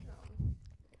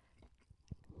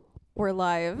We're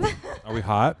live. Are we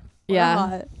hot? We're Yeah.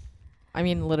 hot. I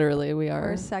mean, literally, we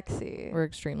are. We're sexy. We're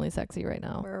extremely sexy right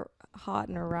now. We're hot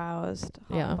and aroused.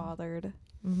 Hot Yeah. and bothered.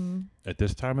 Mm-hmm. At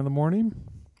this time in the morning?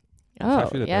 It's Oh,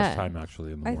 actually the yeah. best time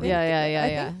actually in the I morning. think, Yeah.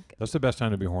 I think That's the best time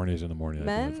to be horny is in the morning. I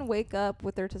men believe. wake up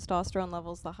with their testosterone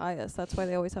levels the highest. That's why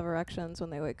they always have erections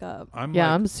when they wake up. I'm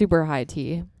I'm super high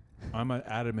T. I'm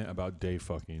adamant about day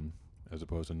fucking as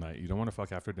opposed to night. You don't want to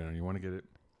fuck after dinner. You want to get it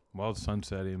while the sun's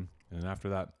setting, and then after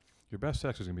that, your best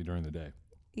sex is gonna be during the day.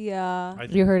 Yeah. I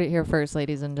You heard it here first,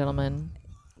 ladies and gentlemen.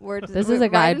 This is a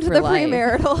guide into for the life.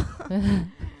 premarital.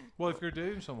 Well, if you're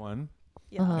dating someone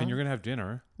yeah. Uh-huh. and you're gonna have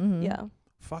dinner, Mm-hmm. Yeah.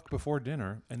 fuck before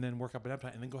dinner, and then work up an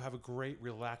appetite, and then go have a great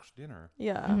relaxed dinner,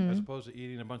 Yeah. Mhm. as opposed to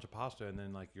eating a bunch of pasta and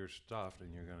then like you're stuffed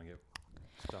and you're gonna get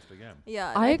stuffed again. Yeah.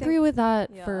 and I think- agree with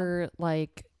that yeah. for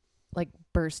like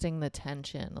bursting the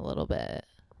tension a little bit,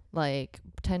 like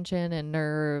tension and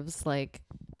nerves. Like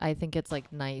I think it's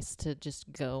like nice to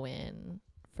just go in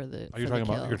for the. Are you for the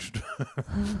talking about kill.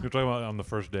 you're talking about on the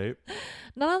first date?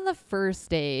 Not on the first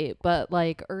date, but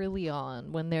like early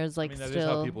on when there's like I mean, that is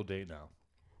still how people date now.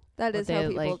 that what is how they,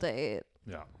 people like- date.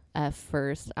 Yeah. F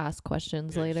first, ask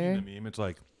questions Yeah, you've seen later. the meme. It's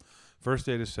like first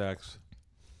date is sex,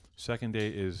 second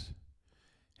date is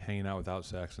hanging out without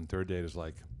sex, and third date is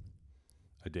like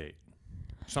a date,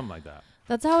 something like that.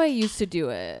 That's how I used to do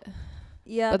it,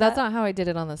 Yeah. but that's not how I did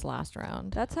it on this last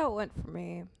round. That's how it went for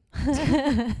me.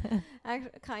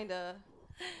 Actually, kind of.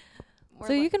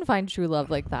 So you can find true love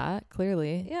like that,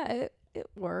 clearly. Yeah, it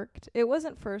worked. It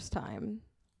wasn't first time.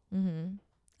 Mm-hmm.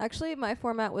 Actually, my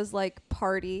format was like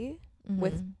party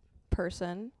with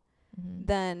person, Mm-hmm.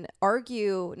 then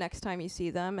argue next time you see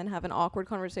them and have an awkward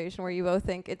conversation where you both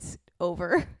think it's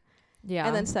over, Yeah.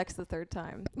 and then sex the third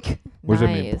time. What does that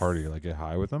mean? Nice. Party? Like get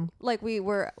high with them? Like we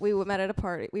met at a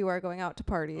party. We were going out to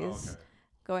parties,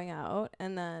 going out,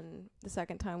 and then the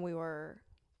second time we were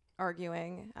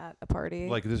arguing at a party.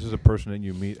 Like this is a person that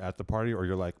you meet at the party, or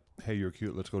you're like, hey, you're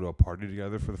cute. Let's go to a party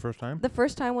together for the first time. The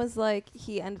first time was like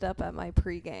he ended up at my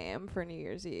pregame for New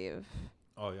Year's Eve.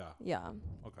 Oh yeah. Yeah,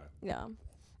 Okay. yeah.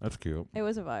 That's cute. It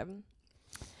was a vibe.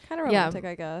 Kind of Yeah. romantic,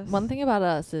 I guess. One thing about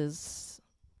us is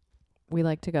we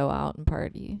like to go out and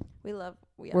party. we love.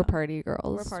 Yeah. We're party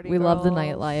girls. party we love the girls.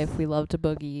 nightlife. We love to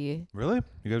boogie. Really?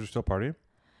 You guys are still partying?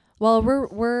 Well,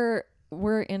 we're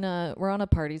on a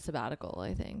party sabbatical,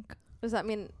 I think. Does that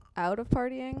mean out of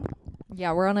partying?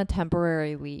 Yeah, we're on a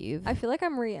temporary leave. I feel like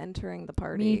I'm re-entering the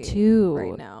party. Me too.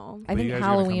 Right now. I But you think guys are gonna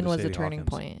come Halloween to was a Sadie turning Hawkins.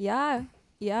 point. Yeah.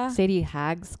 Yeah. Sadie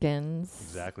Hagskins.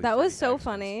 Exactly. That was Sadie so Hagskins.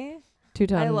 funny. Two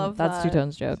Tone. I love That's that. Two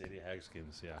Tone's joke. Sadie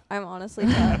Hagskins, yeah. I'm honestly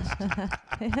touched.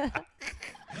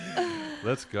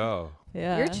 Let's go.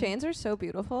 Yeah. Your chains are so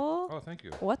beautiful. Oh, thank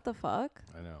you. What the fuck?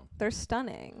 I know. They're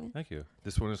stunning. Thank you.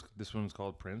 This one's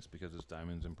called Prince because it's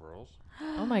diamonds and pearls.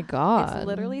 Oh my god. It's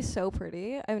literally so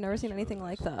pretty. I've never seen It's anything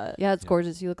really like nice. that. Yeah, it's Yeah.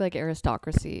 gorgeous. You look like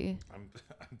aristocracy. I'm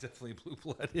definitely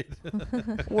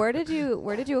blue-blooded. Where did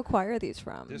you acquire these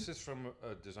from? This is from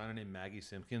a designer named Maggie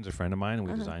Simpkins, a friend of mine, and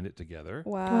we Uh-huh. designed it together.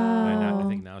 Wow. And I Wow.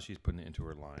 think now she's putting it into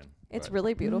her line. It's But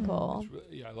really beautiful.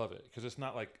 it's yeah, I love it because it's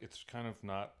not like it's kind of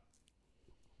not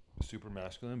super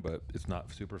masculine, but it's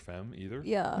not super femme either.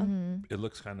 Yeah. Mhm. It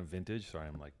looks kind of vintage. Sorry,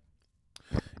 I'm like,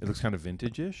 it looks kind of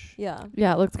vintage-ish. Yeah.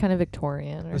 Yeah, it looks kind of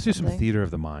Victorian or Let's do some something. theater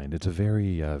of the mind. It's a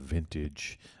very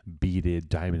vintage, beaded,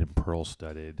 diamond and pearl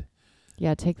studded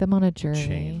Yeah, take them on a journey.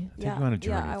 chain. Take Yeah. you on a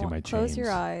journey yeah, I through want- my close chains.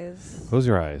 your eyes. Close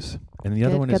your eyes. And the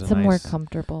other one Get is a some nice. more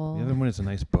comfortable. The other one is a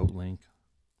nice boat link.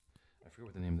 I forget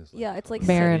what the name of this. Yeah, it's like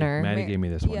Mariner. Maddie Mar- gave me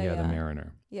this one. yeah, Yeah, the yeah.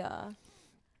 Mariner. Yeah.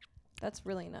 That's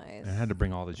really nice. And I had to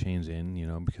bring all the chains in,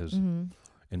 because Mhm.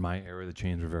 in my era the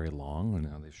chains were very long, and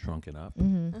now they've shrunken up.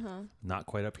 Mhm. Uh-huh. Not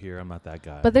quite up here. I'm not that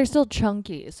guy. But they're still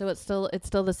chunky, so it's still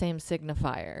the same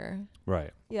signifier.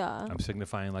 right. Yeah. I'm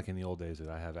signifying like in the old days that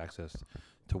I have access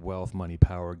to wealth, money,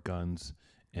 power, guns,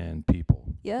 and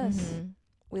people Yes. Mhm.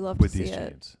 We love with to see these it.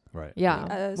 chains. Right. Yeah.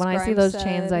 As When I see Grimes those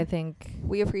chains, said, I think,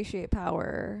 we appreciate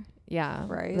power. yeah,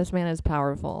 Right. this man is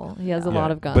powerful. He has a Yeah. lot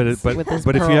Yeah, of guns with his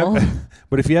but if pearl. you have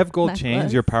but if you have gold chains,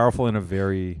 necklace. you're powerful in a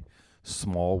very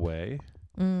small way.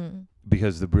 Mm.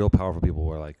 Because the real powerful people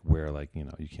wear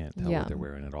you can't tell Yeah. what they're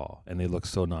wearing at all, and they look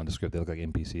so nondescript. They look like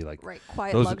NPC, like Right.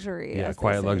 Quiet those- luxury. yeah, as they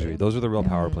quiet say. luxury. Those are the real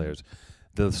power Mhm. players.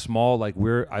 The small, I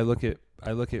look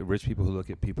at rich people who look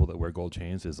at people that wear gold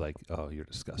chains is like, oh, you're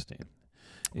disgusting.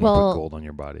 You Well- put gold on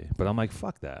your body, but I'm like,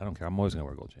 fuck that. I don't care. I'm always gonna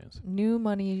wear gold chains. New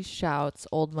money shouts,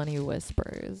 old money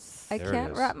whispers. I There it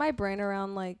can't is. wrap my brain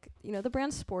around the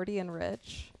brand Sporty and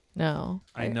Rich. No.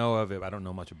 I know of it. I don't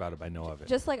know much about it, but I know of it.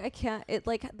 Just like I can't. It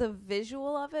like the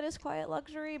visual of it is quiet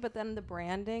luxury, but then the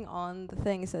branding on the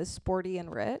thing says Sporty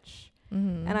and Rich.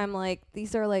 Mm-hmm. And I'm like,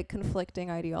 these are like conflicting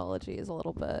ideologies a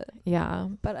little bit. Yeah.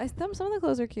 But some of the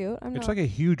clothes are cute. It's like a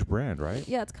huge brand, right?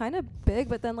 Yeah, it's kind of big,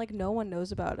 but then like no one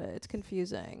knows about it. It's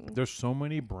confusing. There's so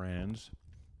many brands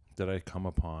that I come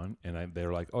upon, and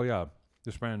they're like, oh yeah,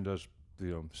 this brand does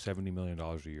 $70 million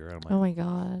a year. And I'm like, Oh my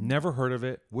God. never heard of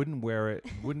it, wouldn't wear it,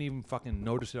 wouldn't even fucking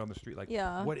notice it on the street. Like,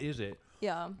 Yeah. what is it?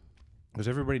 Yeah. Because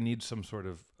everybody needs some sort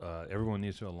of, everyone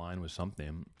needs to align with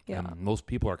something. Yeah. And most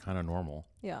people are kind of normal.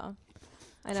 Yeah.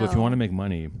 I know. So if you want to make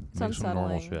money, It's make some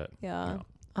normal unsettling. shit. Yeah.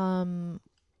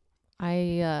 I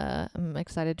am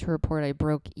excited to report I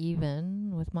broke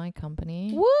even with my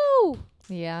company. Woo!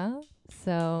 Yeah.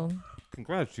 So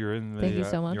Congrats, you're in the Thank you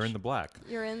so much. you're in the black.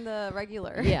 You're in the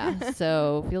regular. yeah.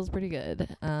 So feels pretty good.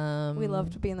 We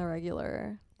love to be in the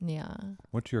regular. Yeah.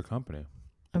 What's your company?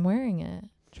 I'm wearing it.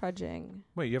 Trudging.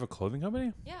 Wait, you have a clothing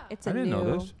company? Yeah. It's I a didn't new.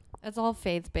 know this. It's all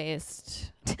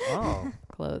faith-based Oh.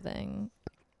 clothing.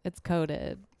 It's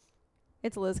coded.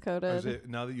 It's Liz coded. Is it,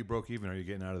 now that you broke even, are you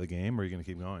getting out of the game or are you going to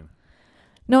keep going?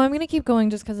 No, I'm going to keep going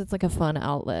just because it's like a fun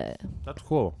outlet. That's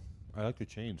cool. I like the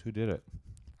chains. Who did it?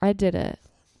 I did it.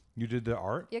 You did the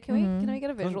art? Yeah, can Mhm. we? Can I get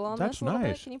a visual on That's this a little bit?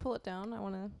 nice. Can you pull it down? I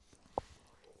want to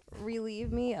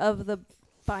relieve me of the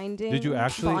binding. Did you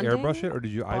actually bonding, airbrush it or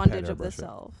did you iPad bondage of the airbrush it?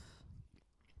 self?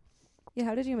 Yeah,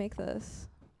 how did you make this?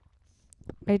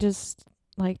 I just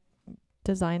like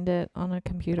designed it on a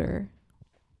computer.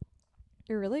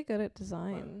 You're really good at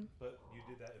design. But you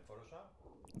did that in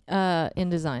Photoshop?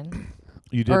 InDesign.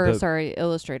 You did Or the sorry,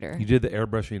 Illustrator. you did the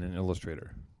airbrushing in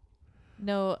Illustrator.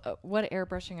 No, what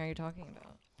airbrushing are you talking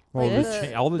about? Well, Like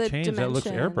the all the chains that looks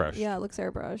dimension. airbrushed. Yeah, it looks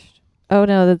airbrushed. Oh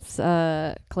no, that's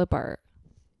clip art.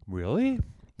 Really?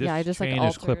 This Yeah, I just, like, chain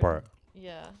is clip altered- art.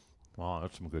 Yeah. Wow,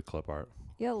 that's some good clip art.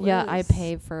 Yeah, Liz. Yeah, I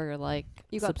pay for like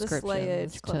You got the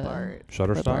subscriptions slayage clip to art.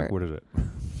 Shutterstock? art. What is it?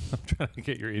 I'm trying to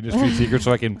get your industry secret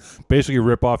so I can basically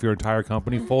rip off your entire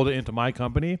company, fold it into my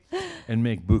company, and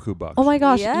make buku bucks. Oh my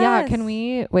gosh, yeah, Yes. can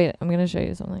we wait, I'm going to show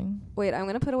you something. Wait, I'm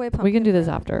gonna put away pumpkin. We can do this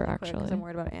bread after, really quick 'cause actually. I'm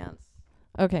worried about ants.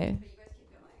 Okay.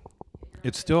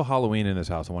 It's still Halloween in this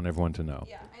house. I want everyone to know.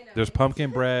 Yeah, I know. There's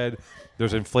pumpkin bread.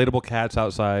 There's inflatable cats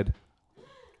outside.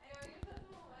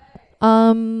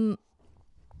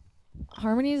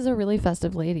 Harmony is a really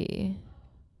festive lady.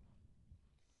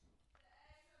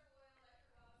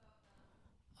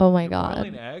 Oh my You're god.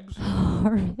 boiling eggs?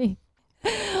 Harmony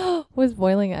was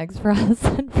boiling eggs for us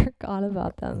and forgot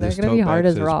about them. This They're gonna be tote hard bag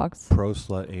as says rocks. Pro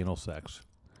slut anal sex.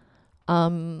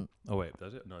 Um Oh wait,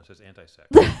 does it? No, it says anti-sex.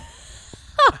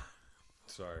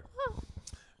 Sorry.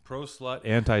 Pro slut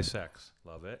anti-sex.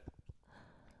 Love it.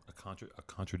 A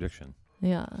contradiction.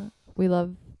 yeah. We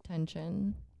love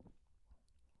tension.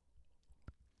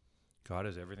 God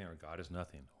is everything or God is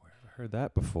nothing. Where have I heard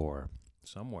that before?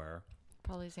 Somewhere.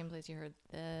 Probably the same place you heard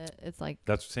that. It's like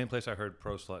That's the same place I heard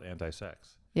pro slut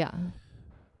anti-sex. yeah.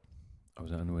 I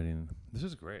was unwitting. This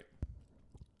is great.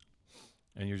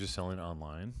 And you're just selling it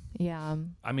online? Yeah.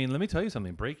 I mean, let me tell you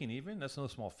something. Breaking even, that's no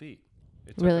small feat.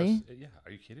 It took Really? us- yeah.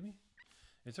 Are you kidding me?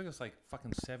 It took us like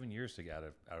fucking 7 years to get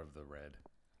out of the red.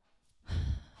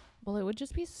 Well, it would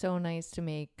just be so nice to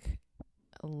make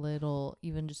a little,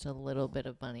 even just a little bit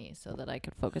of money so that I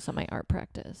could focus on my art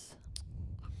practice.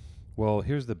 Well,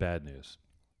 here's the bad news.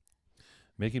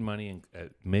 Making money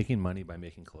by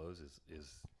making clothes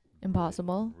is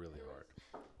Impossible. Really hard.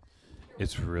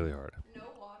 It's really hard. No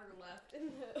water left in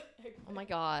the egg. Oh my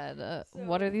god.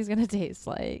 What are these going to taste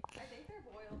like? I think they're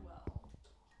boiled well.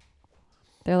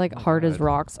 They're like Oh my hard as God.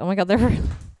 rocks. Oh my god, they're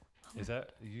Is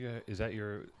that you? Is that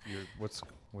your what's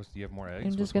do you have more eggs? I'm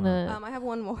What's just going on? gonna I have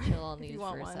one more. chill on if these you for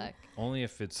want a one. sec. Only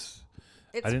if it's.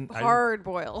 It's didn't- hard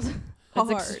boiled. It's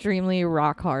hard. extremely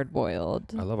rock hard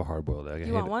boiled. I love a hard boiled egg. I You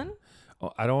hate want it. one?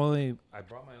 Oh, I don't only. I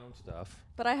brought my own stuff.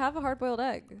 But I have a hard boiled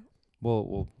egg.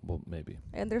 Well, maybe.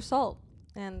 And there's salt.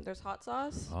 And there's hot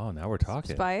sauce. Oh, now we're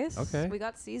talking. Spice. Okay. We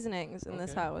got seasonings in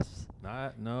this Okay. house.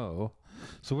 No.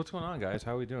 So what's going on, guys?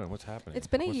 How are we doing? What's happening? It's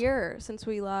been a What's- year since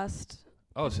we last.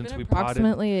 Oh, It's since been we potted.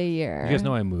 approximately a year. You guys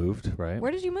know I moved, right?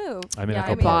 Where did you move? I'm in yeah,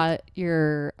 Echo I Park. bought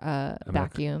your in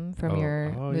vacuum from Oh, your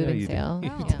yeah, moving you sale.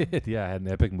 Did. Oh. You did. Yeah, I had an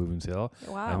epic moving sale.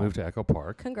 Wow. I moved to Echo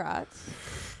Park. Congrats.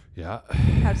 Yeah.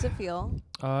 How does it feel?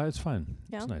 It's fun.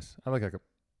 Yeah. It's nice. I like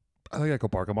Echo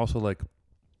Park. I'm also like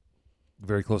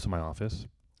very close to my office,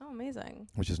 Oh, amazing.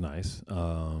 which is nice.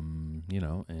 And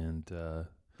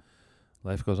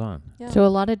life goes on. Yeah. So a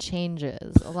lot of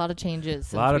changes. A lot of changes.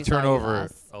 Since A lot we of saw you turnover.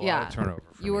 last. A yeah. lot of turnover.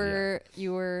 for You me,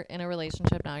 you were in a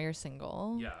relationship. Now you're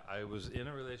single. Yeah, I was in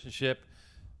a relationship.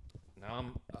 Now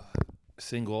I'm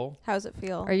single. How's it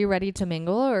feel? Are you ready to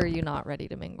mingle or are you not ready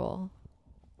to mingle?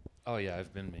 Oh yeah,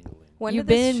 I've been mingling. when You've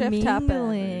did this been shift happen?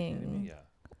 mingling. Are you kidding me? Yeah.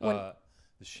 When-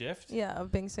 The shift? Yeah,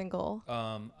 of being single.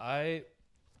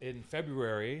 In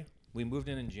February, we moved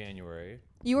in January.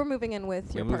 You were moving in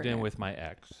with your We moved partner. in with my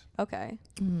ex, Okay.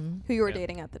 Mm-hmm. Who you were Yeah.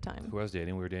 dating at the time. who I was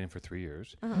dating. We were dating for 3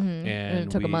 years. Uh-huh. Mm-hmm. And it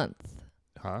took a month.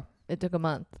 Huh? It took a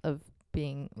month of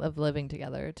living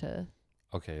together to.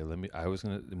 Okay,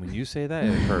 when you say that,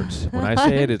 it hurts. When I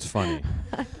say it, it's funny.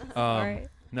 Alright.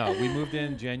 No, we moved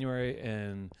in January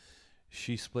and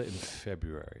she split in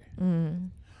February. Mm.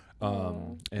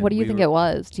 And What do you we think were- it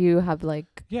was? Do you have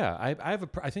like? Yeah,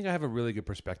 I think I have a really good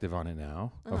perspective on it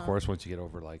now. Of Uh-huh. course, once you get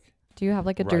over like, Do you have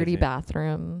like a dirty Rising.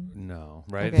 bathroom? no,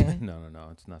 right? Okay. No,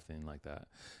 it's nothing like that.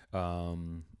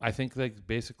 I think like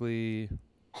basically,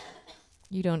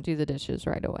 You don't do the dishes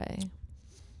right away.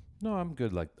 no, I'm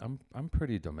good. Like I'm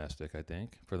pretty domestic. I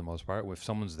think for the most part. If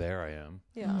someone's there, I am.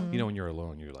 Yeah. Mhm. You know, when you're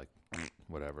alone, you're like,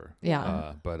 whatever.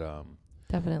 Yeah, But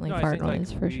definitely no, I fart think like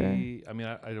noise for sure. I mean,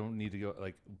 I don't need to go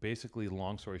like. Basically,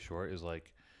 long story short is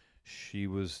like, she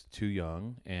was too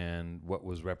young, and what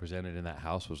was represented in that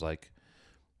house was like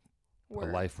Word.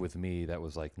 a life with me that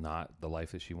was like not the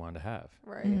life that she wanted to have,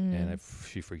 Right. Mhm. and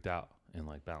she freaked out and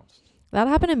like bounced. That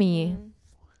happened to me Mhm.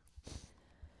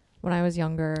 when I was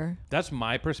younger. That's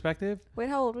my perspective. Wait,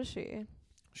 how old was she?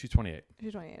 She's 28.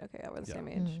 She's 28. Okay, yeah, we're the Yeah. same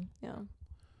age. Mhm. Yeah.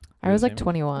 I You're was the like same age?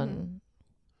 21.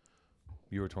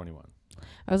 You were 21.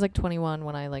 I was like 21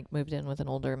 when I like moved in with an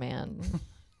older man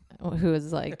who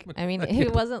was like, I mean, he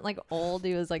wasn't like old.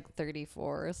 He was like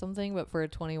 34 or something, but for a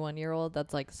 21-year-old,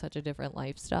 that's like such a different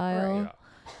lifestyle. Yeah.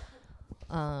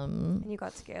 And you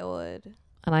got Scalewood.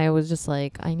 And I was just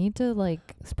like, I need to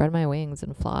like spread my wings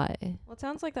and fly. Well, it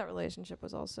sounds like that relationship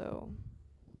was also,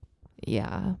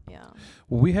 Yeah. yeah.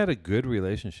 Well, we had a good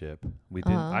relationship. We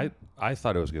didn't. Uh-huh. I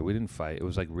thought it was good. We didn't fight. It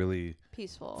was like really.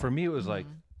 Peaceful. For me, it was like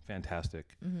fantastic.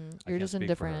 Mm-hmm. I You're can't just in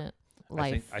speak for her. different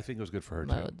life I think it was good for her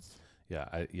too. modes.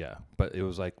 Yeah. But it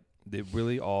was like it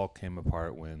really all came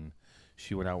apart when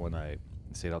she went out one night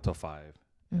and stayed out till 5,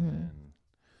 and Mhm. then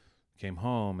came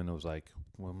home, and it was like,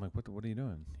 well, I'm like, what are you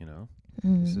doing? You know,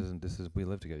 Mhm. this is we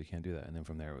live together. You can't do that. And then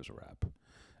from there, it was a wrap.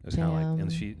 It was kind of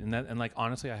like, and like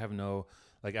honestly, I have no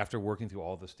like after working through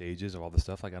all the stages of all the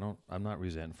stuff, like I'm not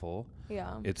resentful.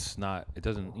 Yeah. It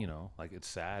doesn't, like it's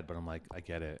sad, but I'm like, I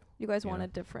get it. You guys you know.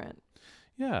 wanted different.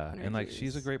 Yeah. And like, she's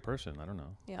a Energies. great person. I don't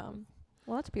know. Yeah.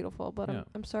 Well, that's beautiful, but Yeah.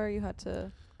 I'm sorry you had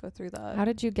to go through that. How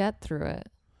did you get through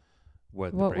it?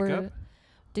 What, the What breakup? were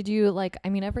did you like, I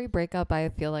mean, every breakup I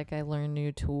feel like I learn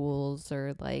new tools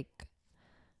or like,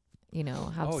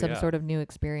 have Oh, some yeah. sort of new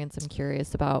experience. I'm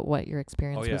curious about what your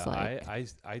experience Oh yeah, was like.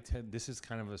 I tend. This is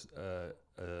kind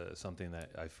of something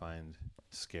that I find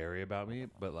scary about me.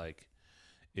 But like,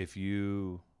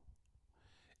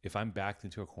 if I'm backed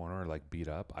into a corner or like beat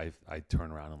up, I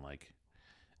turn around and like,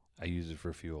 I use it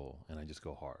for fuel and I just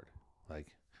go hard. Like,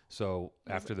 so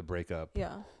after the breakup,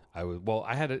 Yeah.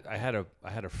 I had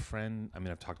a friend. I mean,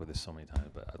 I've talked about this so many times,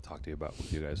 but I'll talk to you about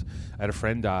with you guys. I had a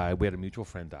friend die. We had a mutual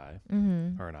friend die,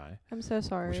 Mm-hmm. her and I. I'm so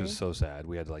sorry. Which was so sad.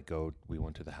 We had to like go. We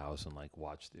went to the house and like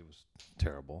watched. It was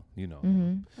terrible,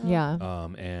 Mm-hmm. Oh. Yeah.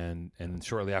 And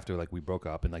shortly after, like we broke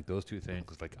up, and like those two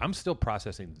things. Like I'm still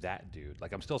processing that dude.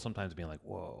 Like I'm still sometimes being like,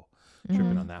 whoa,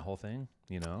 tripping Mhm. on that whole thing.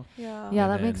 Yeah. Yeah, And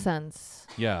that makes then- sense.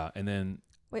 Yeah, and then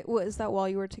Wait, what is that while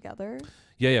you were together?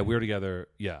 yeah, we were together.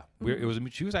 Yeah, Mhm. it was.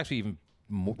 She was actually even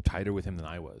more tighter with him than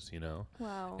I was.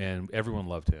 Wow. And everyone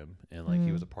loved him, and like he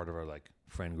Mm. was a part of our like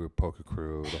friend group, poker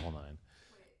crew, the whole nine.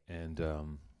 And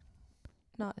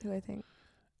Not who I think.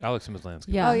 Alex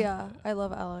Simmons-Lansky. Yeah. Oh yeah, I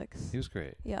love Alex. He was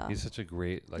great. Yeah. He's such a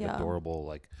great, like, Yeah. adorable,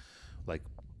 like,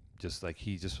 just like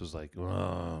he just was like,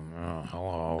 hello.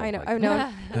 I know. Like, I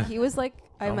know. He was like,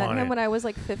 I Come met on him in. when I was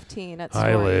like 15 at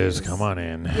Hi, Liz. Stories. Come on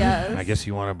in. Yes. I guess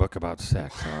you want a book about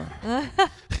sex, huh?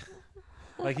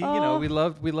 Like he, Oh, we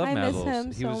loved I miss Mazzles. him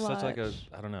He so was such like a, much.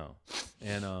 I don't know,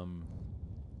 and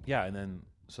yeah, and then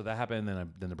so that happened,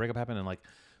 and then the breakup happened, and like,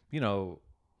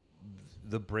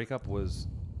 the breakup was,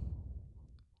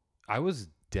 I was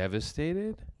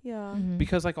devastated Yeah. Mhm.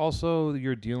 because like also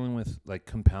you're dealing with like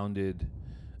compounded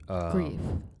Grief.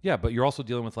 Yeah, but you're also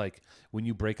dealing with like when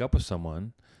you break up with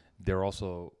someone, you're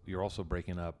also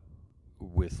breaking up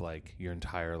with like your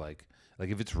entire like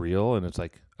if it's real and it's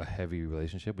like a heavy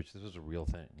relationship, which this was a real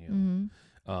thing,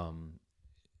 Mhm.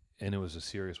 and it was a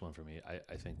serious one for me.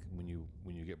 I think when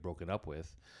you get broken up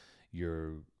with,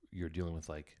 you're dealing with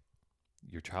like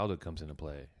your childhood comes into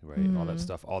play, right? And all that Mhm.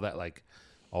 stuff, all that like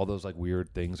all those like weird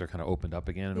things are kind of opened up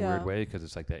again in a Yeah. weird way because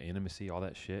it's like that intimacy, all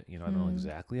that shit. I don't know Mhm.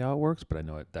 exactly how it works, but I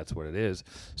know that's what it is.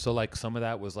 So like some of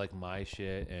that was like my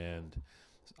shit, and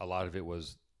a lot of it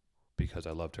was because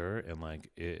I loved her, and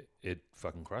like it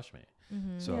fucking crushed me.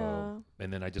 So, Yeah.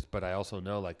 and then but I also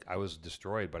know like I was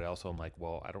destroyed, but I also am like,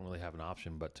 well, I don't really have an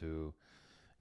option but to